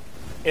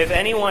 if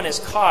anyone is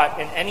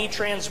caught in any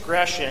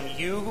transgression,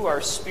 you who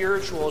are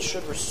spiritual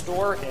should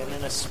restore him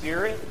in a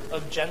spirit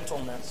of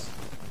gentleness."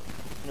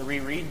 I'm going to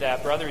reread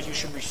that. Brothers, you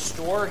should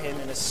restore him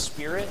in a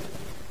spirit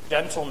of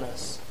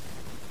gentleness.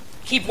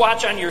 Keep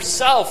watch on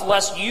yourself,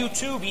 lest you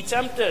too be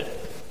tempted.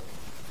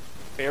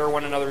 Bear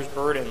one another's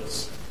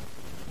burdens,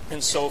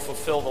 and so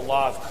fulfill the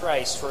law of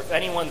Christ. For if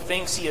anyone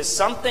thinks he is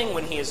something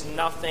when he is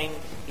nothing,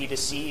 he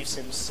deceives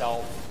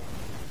himself.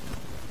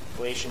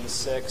 Galatians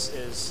 6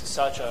 is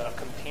such a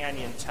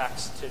companion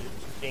text to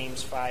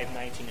James 5,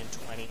 19 and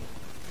 20.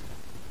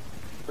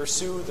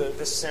 Pursue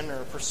the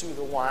sinner, pursue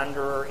the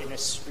wanderer in a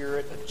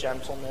spirit of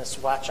gentleness.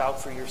 Watch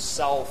out for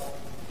yourself.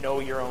 Know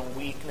your own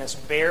weakness.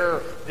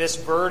 Bear this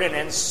burden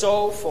and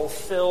so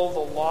fulfill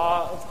the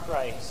law of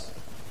Christ.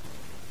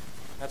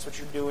 That's what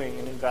you're doing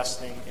in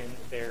investing in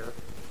their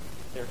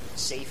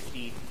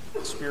safety,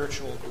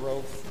 spiritual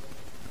growth.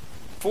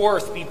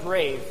 Fourth, be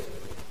brave.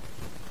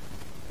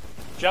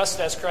 Just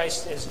as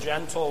Christ is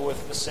gentle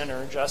with the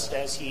sinner, just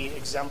as he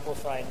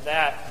exemplified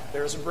that,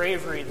 there's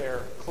bravery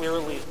there,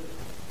 clearly.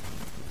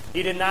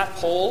 He did not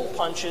pull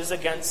punches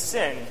against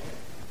sin.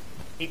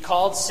 He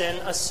called sin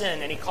a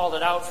sin, and he called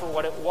it out for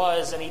what it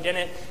was, and he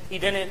didn't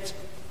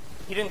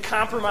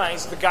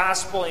compromise the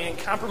gospel, he didn't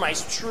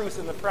compromise truth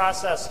in the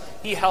process.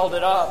 He held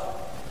it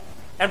up.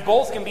 And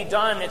both can be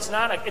done. It's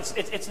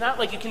not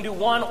like you can do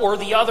one or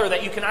the other,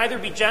 that you can either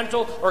be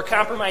gentle or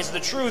compromise the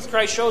truth.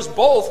 Christ shows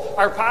both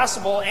are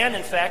possible and,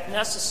 in fact,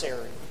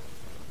 necessary.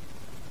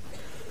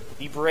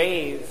 Be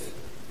brave,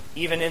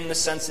 even in the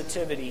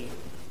sensitivity.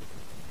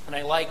 And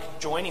I like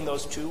joining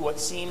those two, what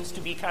seems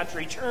to be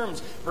contrary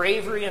terms,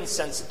 bravery and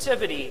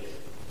sensitivity.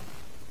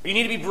 You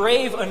need to be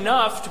brave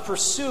enough to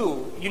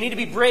pursue. You need to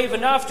be brave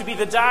enough to be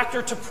the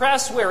doctor to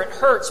press where it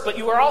hurts, but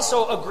you are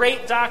also a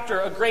great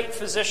doctor, a great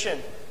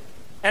physician.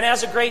 And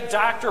as a great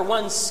doctor,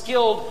 one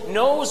skilled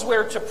knows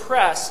where to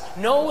press,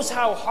 knows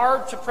how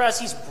hard to press.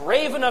 He's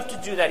brave enough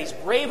to do that. He's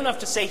brave enough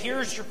to say,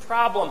 here's your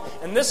problem,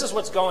 and this is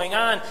what's going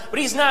on. But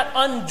he's not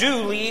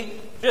unduly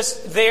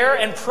just there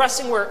and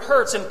pressing where it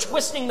hurts and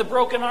twisting the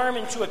broken arm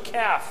into a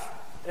cast,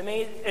 not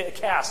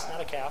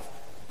a calf.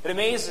 It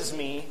amazes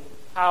me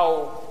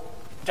how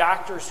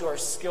doctors who are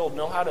skilled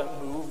know how to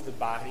move the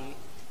body,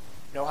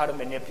 know how to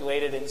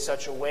manipulate it in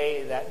such a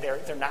way that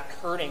they're not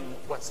hurting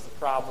what's the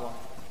problem.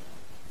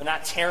 They're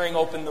not tearing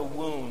open the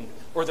wound,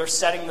 or they're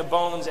setting the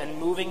bones and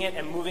moving it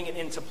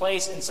into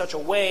place in such a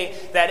way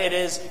that it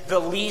is the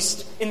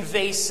least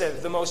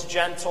invasive, the most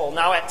gentle.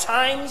 Now, at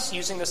times,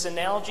 using this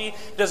analogy,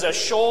 does a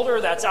shoulder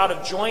that's out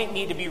of joint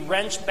need to be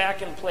wrenched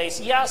back in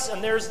place? Yes,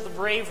 and there's the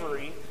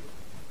bravery,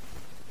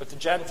 but the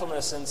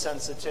gentleness and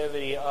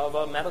sensitivity of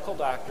a medical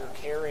doctor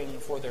caring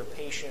for their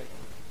patient.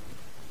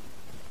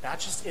 Not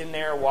just in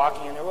there,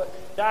 walking in there.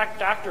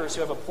 Doctors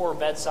who have a poor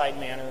bedside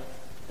manner,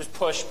 just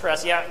push,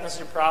 press, yeah, this is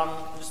your problem,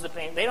 this is the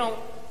pain. They're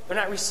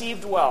not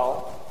received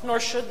well, nor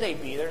should they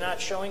be. They're not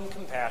showing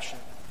compassion.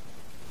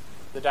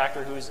 The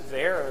doctor who is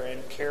there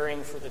and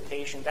caring for the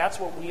patient,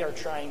 that's what we are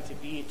trying to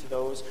be to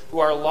those who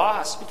are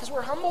lost, because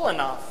we're humble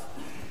enough.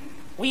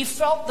 We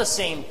felt the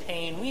same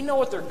pain. We know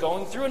what they're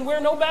going through, and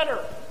we're no better.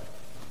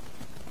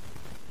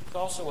 It's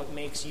also what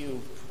makes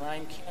you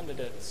prime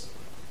candidates.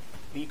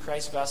 Be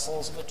Christ's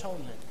vessels of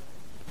atonement.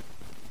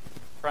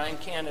 Prime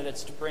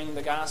candidates to bring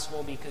the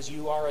gospel because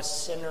you are a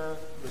sinner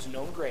who's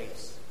known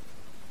grace.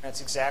 That's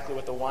exactly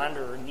what the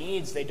wanderer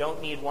needs. They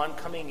don't need one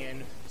coming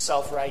in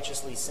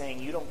self-righteously saying,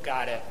 you don't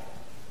got it.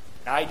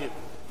 I do.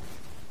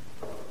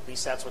 At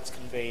least that's what's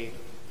conveyed.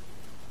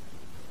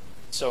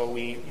 So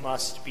we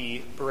must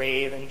be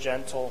brave and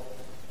gentle.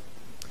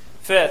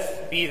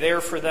 Fifth, be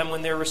there for them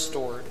when they're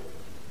restored.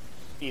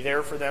 Be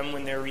there for them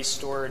when they're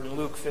restored. In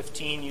Luke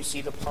 15, you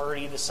see the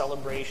party, the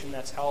celebration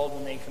that's held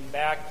when they come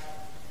back.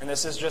 And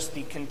this is just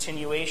the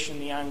continuation,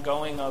 the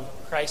ongoing of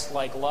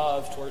Christ-like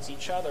love towards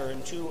each other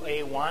and to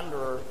a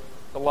wanderer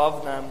to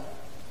love them.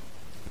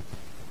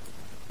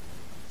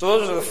 So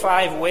those are the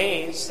 5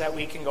 ways that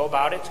we can go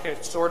about it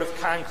to sort of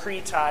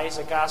concretize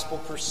a gospel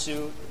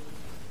pursuit.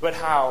 But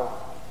how?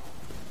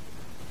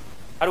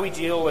 How do we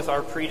deal with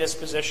our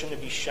predisposition to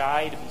be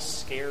shy, to be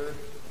scared?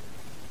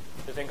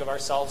 to think of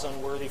ourselves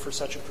unworthy for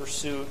such a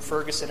pursuit.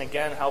 Ferguson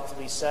again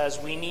helpfully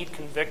says, we need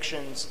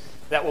convictions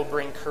that will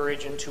bring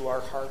courage into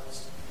our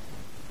hearts.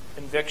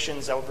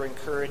 Convictions that will bring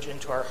courage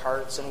into our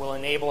hearts and will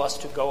enable us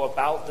to go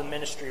about the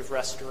ministry of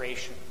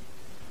restoration.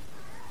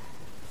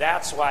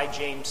 That's why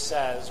James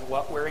says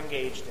what we're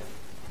engaged in.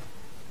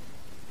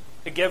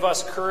 To give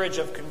us courage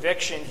of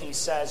conviction, he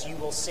says, you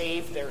will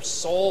save their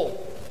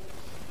soul.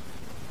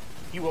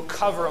 You will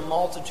cover a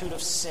multitude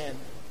of sin.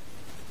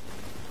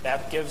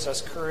 That gives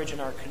us courage in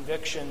our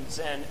convictions,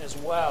 and as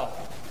well,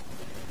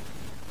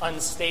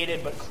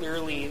 unstated but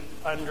clearly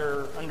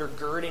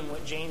undergirding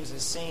what James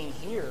is saying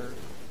here,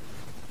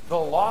 the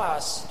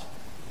lost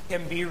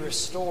can be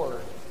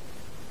restored.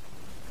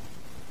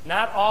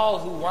 Not all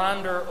who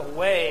wander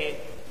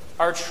away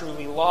are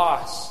truly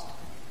lost.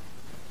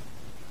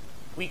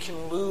 We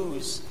can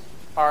lose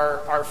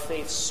our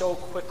faith so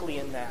quickly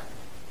in that.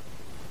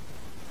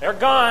 They're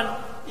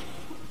gone.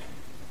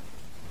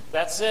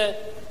 That's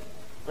it.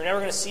 We're never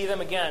going to see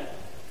them again.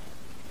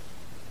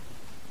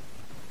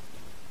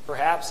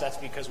 Perhaps that's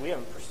because we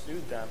haven't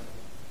pursued them.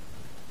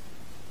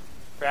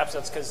 Perhaps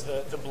that's because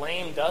the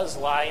blame does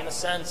lie, in a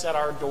sense, at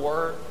our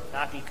door,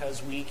 not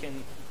because we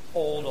can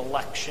hold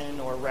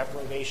election or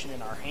reprobation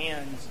in our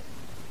hands,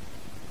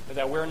 but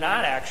that we're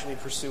not actually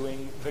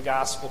pursuing the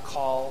gospel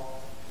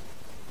call.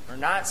 We're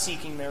not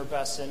seeking their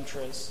best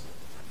interests.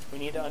 We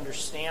need to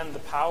understand the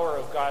power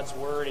of God's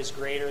word is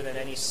greater than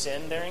any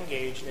sin they're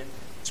engaged in.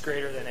 It's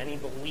greater than any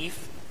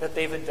belief that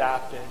they've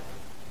adopted.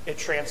 It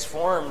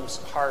transforms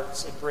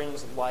hearts. It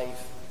brings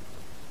life.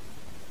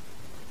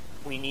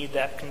 We need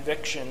that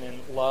conviction, and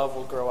love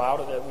will grow out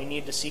of it. We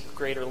need to seek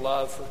greater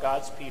love for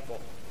God's people.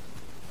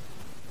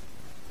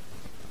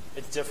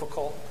 It's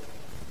difficult.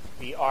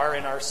 We are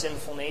in our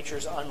sinful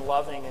natures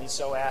unloving, and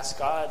so ask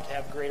God to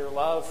have greater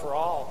love for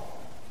all.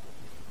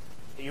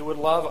 That you would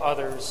love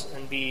others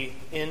and be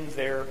in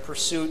their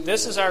pursuit.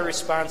 This is our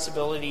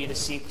responsibility, to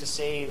seek to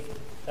save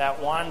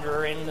that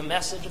wanderer in the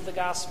message of the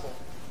gospel.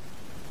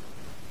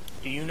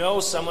 Do you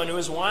know someone who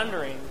is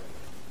wandering?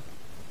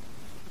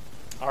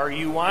 Are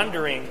you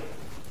wandering?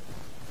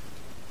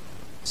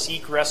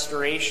 Seek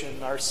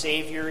restoration. Our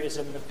Savior is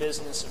in the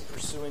business of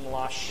pursuing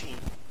lost sheep.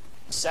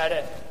 He said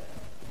it.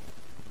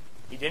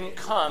 He didn't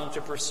come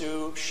to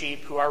pursue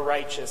sheep who are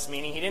righteous,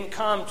 meaning he didn't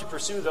come to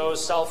pursue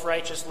those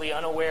self-righteously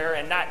unaware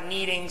and not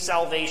needing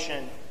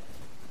salvation.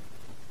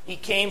 He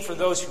came for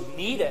those who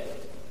need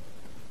it.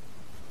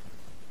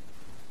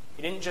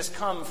 He didn't just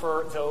come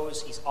for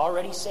those he's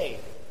already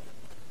saved.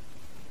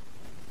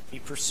 He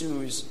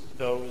pursues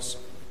those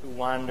who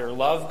wander.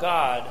 Love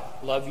God,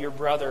 love your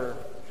brother,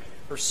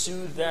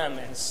 pursue them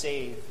and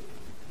save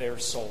their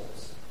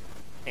souls.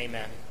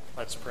 Amen.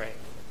 Let's pray.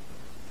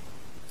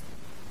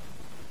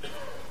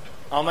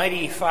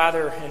 Almighty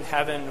Father in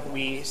heaven,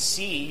 we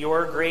see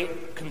your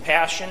great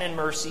compassion and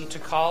mercy to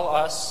call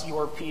us,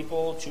 your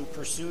people, to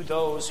pursue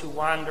those who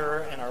wander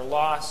and are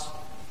lost,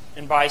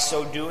 and by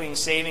so doing,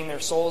 saving their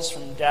souls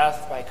from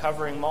death, by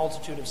covering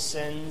multitude of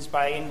sins,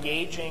 by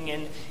engaging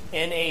in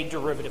a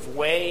derivative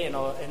way, in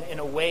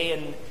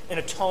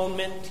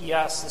atonement.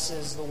 Yes, this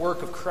is the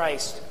work of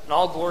Christ, and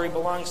all glory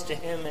belongs to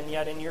him, and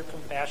yet in your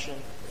compassion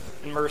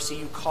and mercy,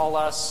 you call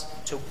us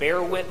to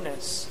bear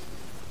witness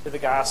to the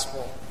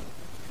gospel.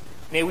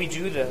 May we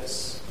do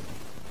this.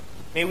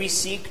 May we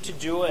seek to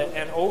do it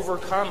and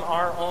overcome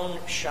our own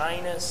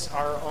shyness,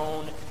 our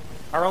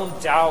own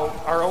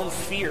doubt, our own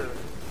fear.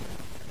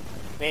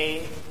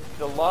 May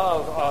the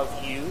love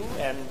of you,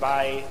 and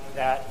by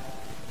that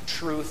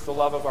truth, the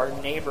love of our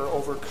neighbor,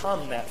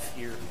 overcome that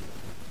fear.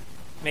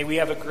 May we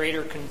have a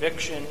greater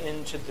conviction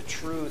into the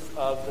truth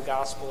of the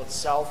gospel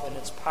itself and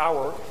its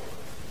power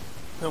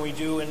than we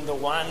do in the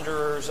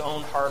wanderer's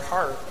own hard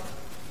heart.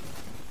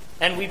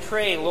 And we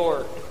pray,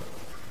 Lord,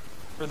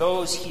 for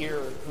those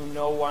here who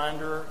know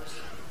wanderers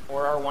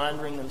or are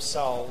wandering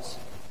themselves,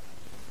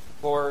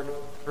 Lord,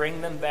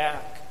 bring them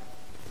back.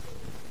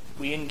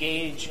 We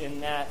engage in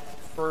that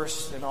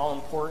first and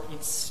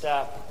all-important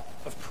step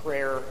of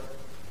prayer.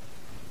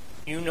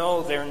 You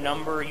know their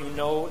number, you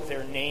know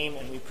their name,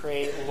 and we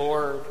pray,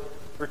 Lord,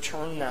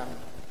 return them,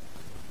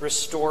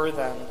 restore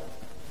them,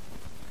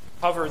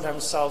 cover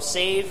themselves,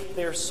 save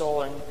their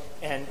soul,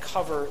 and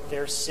cover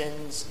their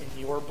sins in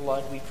your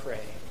blood, we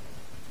pray.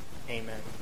 Amen.